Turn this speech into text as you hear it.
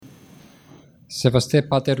Σεβαστέ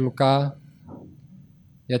Πάτερ Λουκά,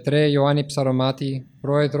 Γιατρέ Ιωάννη Ψαρωμάτη,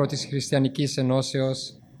 Πρόεδρο της Χριστιανικής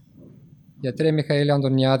Ενώσεως, Γιατρέ Μιχαήλ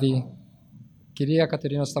Αντωνιάδη, Κυρία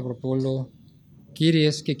Κατερίνα Σταυροπούλου,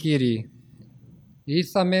 Κύριες και κύριοι,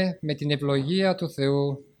 ήρθαμε με την ευλογία του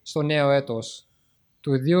Θεού στο νέο έτος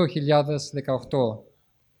του 2018.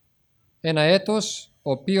 Ένα έτος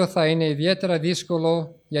οποίο θα είναι ιδιαίτερα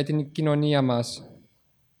δύσκολο για την κοινωνία μας,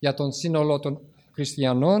 για τον σύνολο των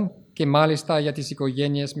χριστιανών και μάλιστα για τις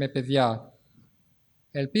οικογένειες με παιδιά.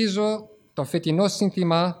 Ελπίζω το φετινό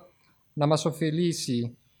σύνθημα να μας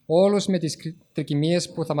ωφελήσει όλους με τις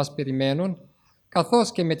τρικυμίες που θα μας περιμένουν,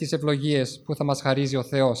 καθώς και με τις ευλογίες που θα μας χαρίζει ο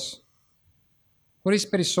Θεός. Χωρίς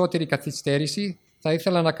περισσότερη καθυστέρηση, θα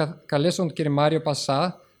ήθελα να καλέσω τον κύριο Μάριο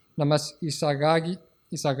Πασά να μας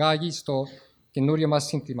εισαγάγει στο καινούριο μας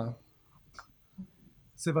σύνθημα.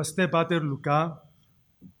 Σεβαστέ Πάτερ Λουκά,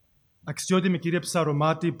 αξιότιμη κύριε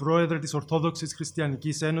Ψαρωμάτη, Πρόεδρε της Ορθόδοξης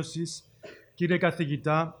Χριστιανικής Ένωσης, κύριε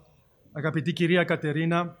καθηγητά, αγαπητή κυρία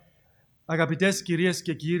Κατερίνα, αγαπητές κυρίες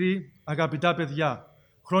και κύριοι, αγαπητά παιδιά,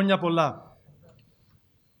 χρόνια πολλά.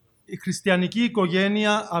 Η χριστιανική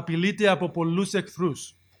οικογένεια απειλείται από πολλούς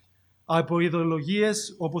εχθρούς, από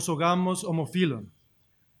ιδεολογίες όπως ο γάμος ομοφύλων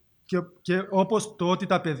και όπως το ότι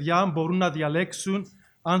τα παιδιά μπορούν να διαλέξουν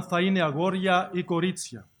αν θα είναι αγόρια ή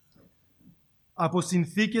κορίτσια. Από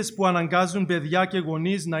συνθήκες που αναγκάζουν παιδιά και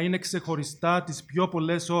γονείς να είναι ξεχωριστά τις πιο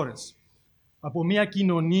πολλές ώρες. Από μια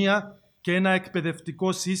κοινωνία και ένα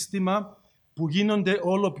εκπαιδευτικό σύστημα που γίνονται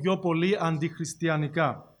όλο πιο πολύ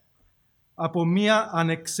αντιχριστιανικά. Από μια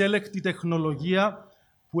ανεξέλεκτη τεχνολογία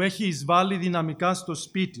που έχει εισβάλει δυναμικά στο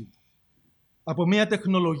σπίτι. Από μια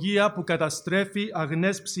τεχνολογία που καταστρέφει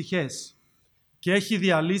αγνές ψυχές και έχει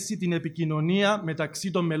διαλύσει την επικοινωνία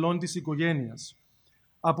μεταξύ των μελών της οικογένειας.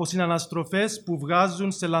 Από συναναστροφές που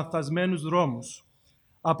βγάζουν σε λανθασμένους δρόμους.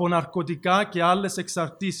 Από ναρκωτικά και άλλες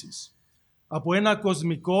εξαρτήσεις. Από ένα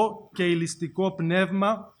κοσμικό και ηλιστικό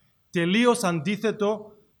πνεύμα τελείως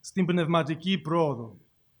αντίθετο στην πνευματική πρόοδο.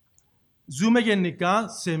 Ζούμε γενικά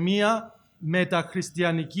σε μία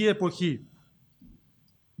μεταχριστιανική εποχή.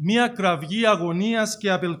 Μία κραυγή αγωνίας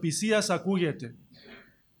και απελπισίας ακούγεται.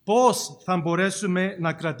 Πώς θα μπορέσουμε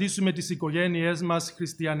να κρατήσουμε τις οικογένειές μας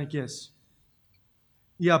χριστιανικές?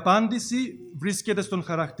 Η απάντηση βρίσκεται στον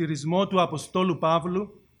χαρακτηρισμό του Αποστόλου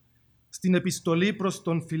Παύλου στην επιστολή προς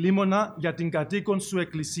τον Φιλίμωνα για την κατοίκον σου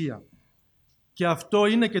Εκκλησία. Και αυτό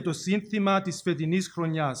είναι και το σύνθημα της φετινής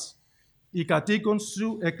χρονιάς. Η κατοίκον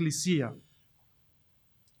σου Εκκλησία.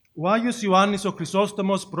 Ο Άγιος Ιωάννης ο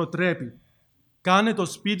Χρυσόστομος προτρέπει: κάνε το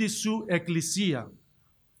σπίτι σου εκκλησία.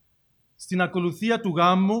 Στην ακολουθία του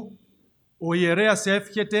γάμου, ο ιερέας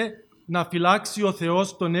εύχεται να φυλάξει ο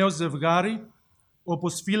Θεός το νέο ζευγάρι,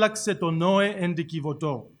 όπως φύλαξε τον Νόε εν την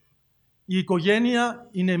Κιβωτό. Η οικογένεια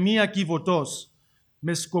είναι μία Κιβωτός,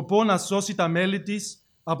 με σκοπό να σώσει τα μέλη της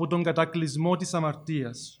από τον κατακλυσμό της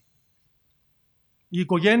αμαρτίας. Η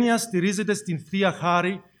οικογένεια στηρίζεται στην Θεία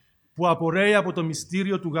Χάρη που απορρέει από το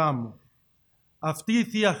μυστήριο του γάμου. Αυτή η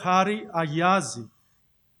Θεία Χάρη αγιάζει,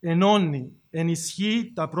 ενώνει,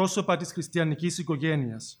 ενισχύει τα πρόσωπα της χριστιανικής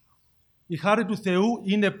οικογένειας. Η χάρη του Θεού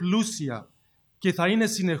είναι πλούσια και θα είναι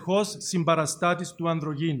συνεχώς συμπαραστάτης του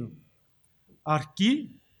ανδρογύνου.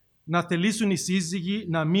 Αρκεί να θελήσουν οι σύζυγοι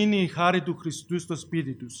να μείνει η χάρη του Χριστού στο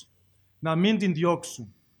σπίτι τους, να μην την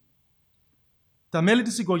διώξουν. Τα μέλη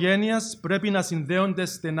της οικογένειας πρέπει να συνδέονται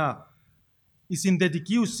στενά. Η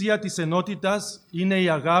συνδετική ουσία της ενότητας είναι η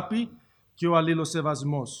αγάπη και ο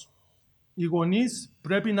αλληλοσεβασμός. Οι γονείς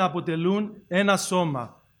πρέπει να αποτελούν ένα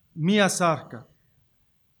σώμα, μία σάρκα.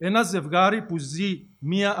 Ένα ζευγάρι που ζει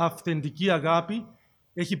μία αυθεντική αγάπη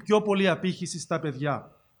έχει πιο πολύ απήχηση στα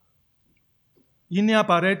παιδιά. Είναι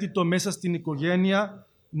απαραίτητο μέσα στην οικογένεια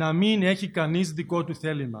να μην έχει κανείς δικό του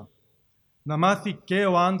θέλημα. Να μάθει και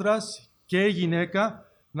ο άντρας και η γυναίκα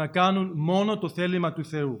να κάνουν μόνο το θέλημα του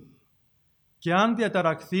Θεού. Και αν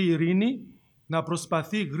διαταραχθεί η ειρήνη, να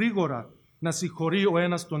προσπαθεί γρήγορα να συγχωρεί ο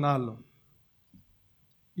ένας τον άλλο.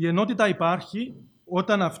 Η ενότητα υπάρχει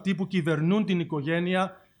όταν αυτοί που κυβερνούν την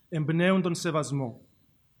οικογένεια εμπνέουν τον σεβασμό.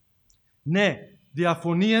 Ναι,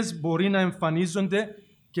 διαφωνίες μπορεί να εμφανίζονται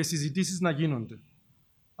και συζητήσεις να γίνονται,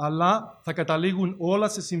 αλλά θα καταλήγουν όλα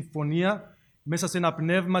σε συμφωνία μέσα σε ένα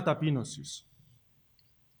πνεύμα ταπείνωσης.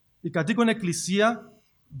 Η κατοίκον Εκκλησία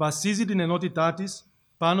βασίζει την ενότητά της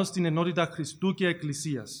πάνω στην ενότητα Χριστού και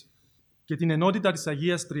Εκκλησίας και την ενότητα της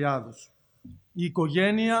Αγίας Τριάδος. Η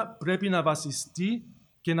οικογένεια πρέπει να βασιστεί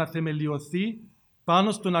και να θεμελιωθεί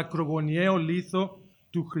πάνω στον ακρογωνιαίο λίθο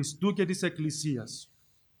του Χριστού και της Εκκλησίας.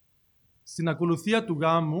 Στην ακολουθία του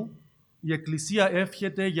γάμου, η Εκκλησία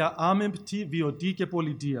εύχεται για άμεμπτη βιωτή και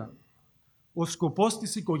πολιτεία. Ο σκοπός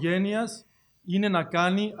της οικογένειας είναι να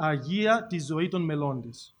κάνει αγία τη ζωή των μελών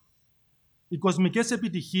της. Οι κοσμικές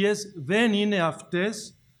επιτυχίες δεν είναι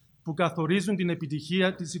αυτές που καθορίζουν την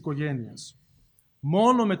επιτυχία της οικογένειας.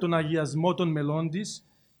 Μόνο με τον αγιασμό των μελών της,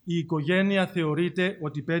 η οικογένεια θεωρείται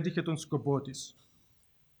ότι πέτυχε τον σκοπό της.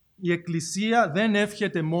 Η Εκκλησία δεν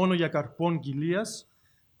εύχεται μόνο για καρπών κοιλίας,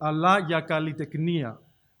 αλλά για καλλιτεχνία.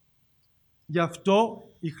 Γι' αυτό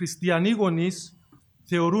οι χριστιανοί γονείς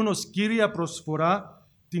θεωρούν ως κύρια προσφορά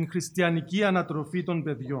την χριστιανική ανατροφή των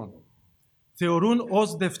παιδιών. Θεωρούν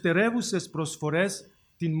ως δευτερεύουσες προσφορές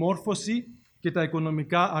την μόρφωση και τα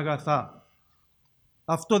οικονομικά αγαθά.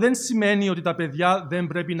 Αυτό δεν σημαίνει ότι τα παιδιά δεν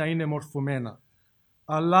πρέπει να είναι μορφωμένα,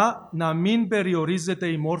 αλλά να μην περιορίζεται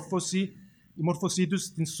η μόρφωσή τους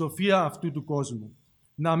στην σοφία αυτού του κόσμου.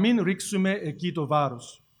 Να μην ρίξουμε εκεί το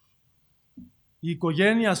βάρος. Η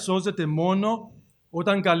οικογένεια σώζεται μόνο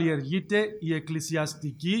όταν καλλιεργείται η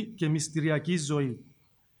εκκλησιαστική και μυστηριακή ζωή.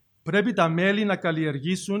 Πρέπει τα μέλη να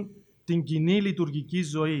καλλιεργήσουν την κοινή λειτουργική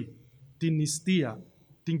ζωή, την νηστεία,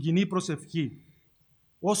 την κοινή προσευχή.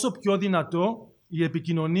 Όσο πιο δυνατό, η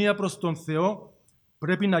επικοινωνία προς τον Θεό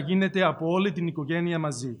πρέπει να γίνεται από όλη την οικογένεια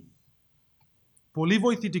μαζί. Πολύ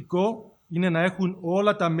βοηθητικό είναι να έχουν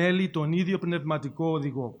όλα τα μέλη τον ίδιο πνευματικό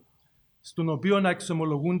οδηγό, στον οποίο να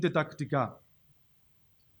εξομολογούνται τακτικά.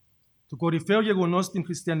 Το κορυφαίο γεγονός στην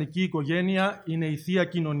χριστιανική οικογένεια είναι η Θεία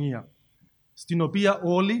Κοινωνία, στην οποία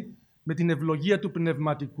όλοι, με την ευλογία του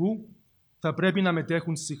πνευματικού, θα πρέπει να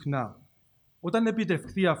μετέχουν συχνά. Όταν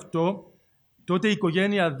επιτευχθεί αυτό, τότε η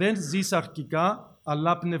οικογένεια δεν ζει σαρκικά,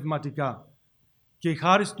 αλλά πνευματικά και η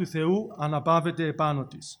χάρις του Θεού αναπαύεται επάνω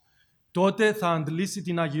της. Τότε θα αντλήσει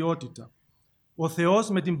την αγιότητα. Ο Θεός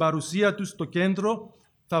με την παρουσία Του στο κέντρο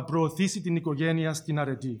θα προωθήσει την οικογένεια στην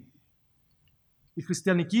αρετή. Η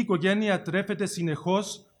χριστιανική οικογένεια τρέφεται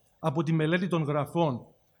συνεχώς από τη μελέτη των γραφών,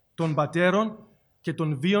 των πατέρων και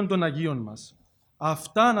των βίων των Αγίων μας.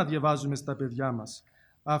 Αυτά να διαβάζουμε στα παιδιά μας.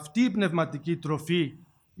 Αυτή η πνευματική τροφή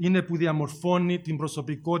είναι που διαμορφώνει την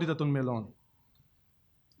προσωπικότητα των μελών.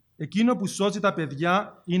 Εκείνο που σώζει τα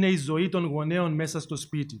παιδιά είναι η ζωή των γονέων μέσα στο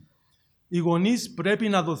σπίτι. Οι γονείς πρέπει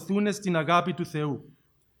να δοθούν στην αγάπη του Θεού.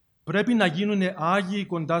 Πρέπει να γίνουν άγιοι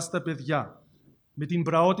κοντά στα παιδιά, με την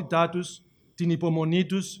πραότητά τους, την υπομονή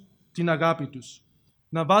τους, την αγάπη τους.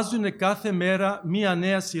 Να βάζουν κάθε μέρα μία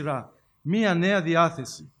νέα σειρά, μία νέα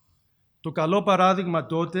διάθεση. Το καλό παράδειγμα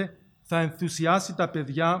τότε θα ενθουσιάσει τα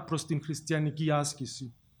παιδιά προς την χριστιανική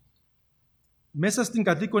άσκηση. Μέσα στην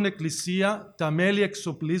κατοίκον εκκλησία τα μέλη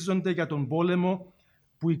εξοπλίζονται για τον πόλεμο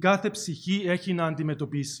που η κάθε ψυχή έχει να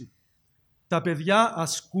αντιμετωπίσει. Τα παιδιά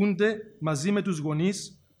ασκούνται μαζί με τους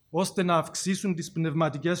γονείς ώστε να αυξήσουν τις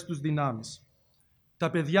πνευματικές τους δυνάμεις. Τα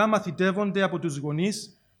παιδιά μαθητεύονται από τους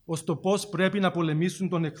γονείς ως το πώς πρέπει να πολεμήσουν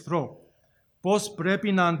τον εχθρό, πώς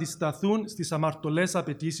πρέπει να αντισταθούν στις αμαρτωλές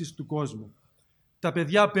απαιτήσεις του κόσμου. Τα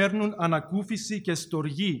παιδιά παίρνουν ανακούφιση και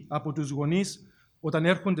στοργή από τους γονείς όταν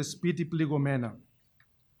έρχονται σπίτι πληγωμένα.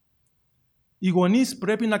 Οι γονείς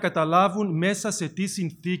πρέπει να καταλάβουν μέσα σε τι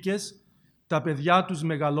συνθήκες τα παιδιά τους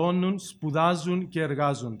μεγαλώνουν, σπουδάζουν και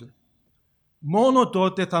εργάζονται. Μόνο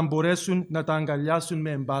τότε θα μπορέσουν να τα αγκαλιάσουν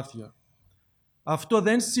με εμπάθεια. Αυτό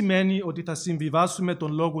δεν σημαίνει ότι θα συμβιβάσουμε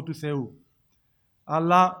τον Λόγο του Θεού.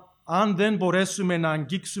 Αλλά αν δεν μπορέσουμε να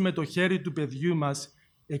αγγίξουμε το χέρι του παιδιού μας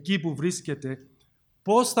εκεί που βρίσκεται,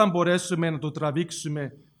 πώς θα μπορέσουμε να το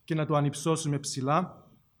τραβήξουμε και να το ανυψώσουμε ψηλά?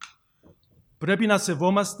 Πρέπει να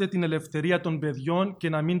σεβόμαστε την ελευθερία των παιδιών και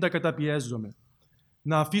να μην τα καταπιέζουμε.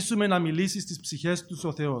 Να αφήσουμε να μιλήσει στις ψυχές τους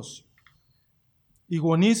ο Θεός. Οι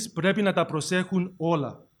γονείς πρέπει να τα προσέχουν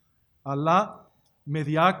όλα, αλλά με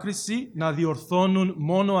διάκριση να διορθώνουν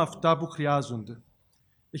μόνο αυτά που χρειάζονται.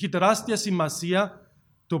 Έχει τεράστια σημασία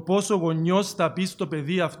το πώς ο γονιός θα πει στο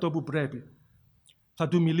παιδί αυτό που πρέπει. Θα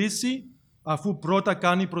του μιλήσει αφού πρώτα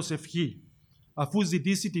κάνει προσευχή, αφού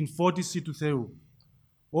ζητήσει την φώτιση του Θεού,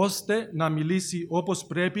 ώστε να μιλήσει όπως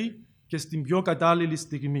πρέπει και στην πιο κατάλληλη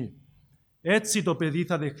στιγμή. Έτσι το παιδί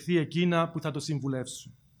θα δεχθεί εκείνα που θα το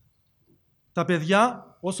συμβουλεύσουν. Τα παιδιά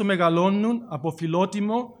όσο μεγαλώνουν από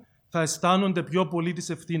φιλότιμο θα αισθάνονται πιο πολύ τις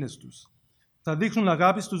ευθύνες τους. Θα δείχνουν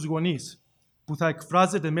αγάπη στους γονείς που θα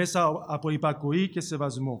εκφράζεται μέσα από υπακοή και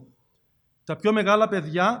σεβασμό. Τα πιο μεγάλα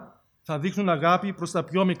παιδιά θα δείχνουν αγάπη προς τα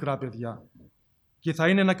πιο μικρά παιδιά και θα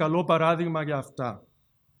είναι ένα καλό παράδειγμα για αυτά.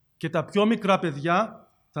 Και τα πιο μικρά παιδιά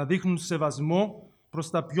θα δείχνουν σεβασμό προς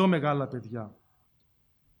τα πιο μεγάλα παιδιά.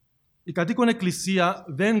 Η κατοίκον εκκλησία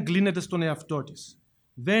δεν κλείνεται στον εαυτό της.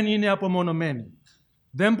 Δεν είναι απομονωμένη.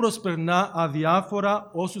 Δεν προσπερνά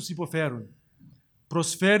αδιάφορα όσους υποφέρουν.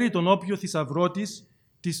 Προσφέρει τον όποιο θησαυρό της,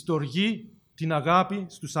 τη στοργή, την αγάπη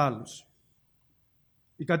στους άλλους.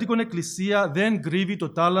 Η κατοίκον εκκλησία δεν κρύβει το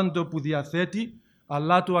τάλαντο που διαθέτει,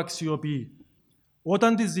 αλλά το αξιοποιεί.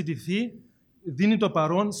 Όταν της ζητηθεί, δίνει το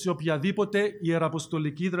παρόν σε οποιαδήποτε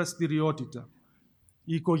ιεραποστολική δραστηριότητα.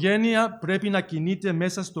 Η οικογένεια πρέπει να κινείται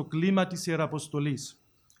μέσα στο κλίμα της ιεραποστολής.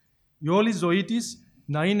 Η όλη ζωή της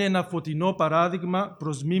να είναι ένα φωτεινό παράδειγμα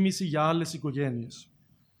προς μίμηση για άλλες οικογένειες.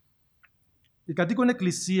 Η κατοίκον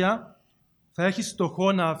εκκλησία θα έχει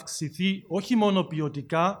στοχό να αυξηθεί όχι μόνο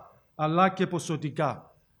ποιοτικά, αλλά και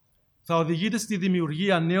ποσοτικά. Θα οδηγείται στη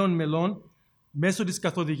δημιουργία νέων μελών μέσω της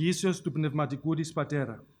καθοδηγήσεως του πνευματικού της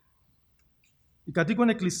πατέρα. Η κατοίκον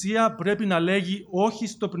εκκλησία πρέπει να λέγει όχι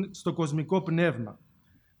στο κοσμικό πνεύμα.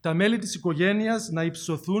 Τα μέλη της οικογένειας να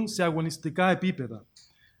υψωθούν σε αγωνιστικά επίπεδα,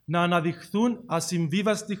 να αναδειχθούν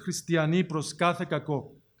ασυμβίβαστοι χριστιανοί προς κάθε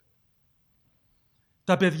κακό.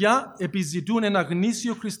 Τα παιδιά επιζητούν ένα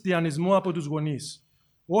γνήσιο χριστιανισμό από τους γονείς,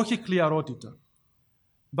 όχι χλιαρότητα.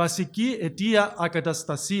 Βασική αιτία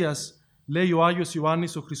ακαταστασίας, λέει ο Άγιος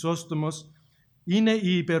Ιωάννης ο Χρυσόστομος, είναι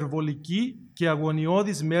η υπερβολική και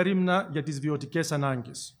αγωνιώδης μέριμνα για τις βιωτικές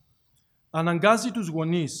ανάγκες. Αναγκάζει τους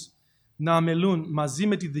γονείς να αμελούν μαζί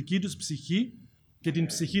με τη δική τους ψυχή και την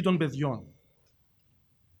ψυχή των παιδιών.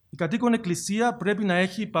 Η κατοίκον εκκλησία πρέπει να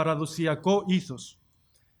έχει παραδοσιακό ήθος.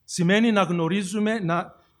 Σημαίνει να γνωρίζουμε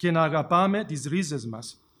και να αγαπάμε τις ρίζες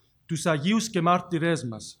μας, τους Αγίους και μάρτυρές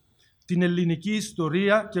μας, την ελληνική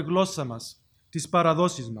ιστορία και γλώσσα μας, τις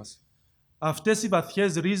παραδόσεις μας. Αυτές οι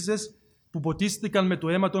βαθιές ρίζες που ποτίστηκαν με το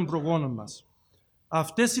αίμα των προγόνων μας.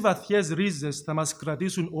 Αυτές οι βαθιές ρίζες θα μας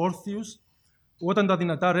κρατήσουν όρθιους όταν τα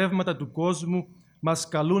δυνατά ρεύματα του κόσμου μας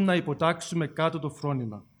καλούν να υποτάξουμε κάτω το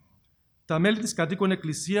φρόνημα. Τα μέλη της κατοίκον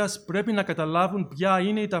εκκλησίας πρέπει να καταλάβουν ποια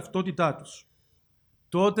είναι η ταυτότητά τους.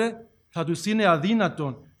 Τότε θα τους είναι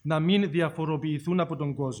αδύνατον να μην διαφοροποιηθούν από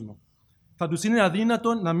τον κόσμο. Θα τους είναι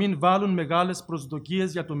αδύνατον να μην βάλουν μεγάλες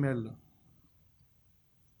προσδοκίες για το μέλλον.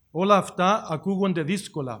 Όλα αυτά ακούγονται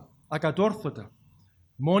δύσκολα, ακατόρθωτα.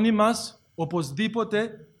 Μόνοι μας,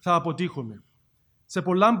 οπωσδήποτε, θα αποτύχουμε. Σε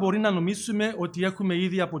πολλά μπορεί να νομίσουμε ότι έχουμε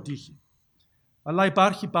ήδη αποτύχει. Αλλά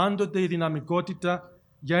υπάρχει πάντοτε η δυναμικότητα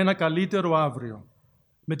για ένα καλύτερο αύριο.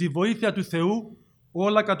 Με τη βοήθεια του Θεού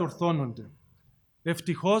όλα κατορθώνονται.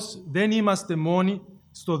 Ευτυχώς δεν είμαστε μόνοι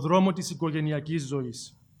στο δρόμο της οικογενειακής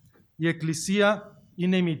ζωής. Η Εκκλησία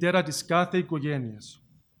είναι η μητέρα της κάθε οικογένειας.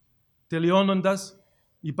 Τελειώνοντας,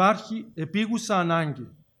 υπάρχει επίγουσα ανάγκη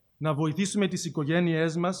να βοηθήσουμε τις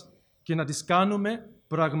οικογένειές μας και να τις κάνουμε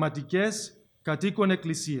πραγματικές κατοίκον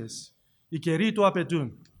εκκλησίες. Οι καιροί το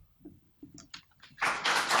απαιτούν.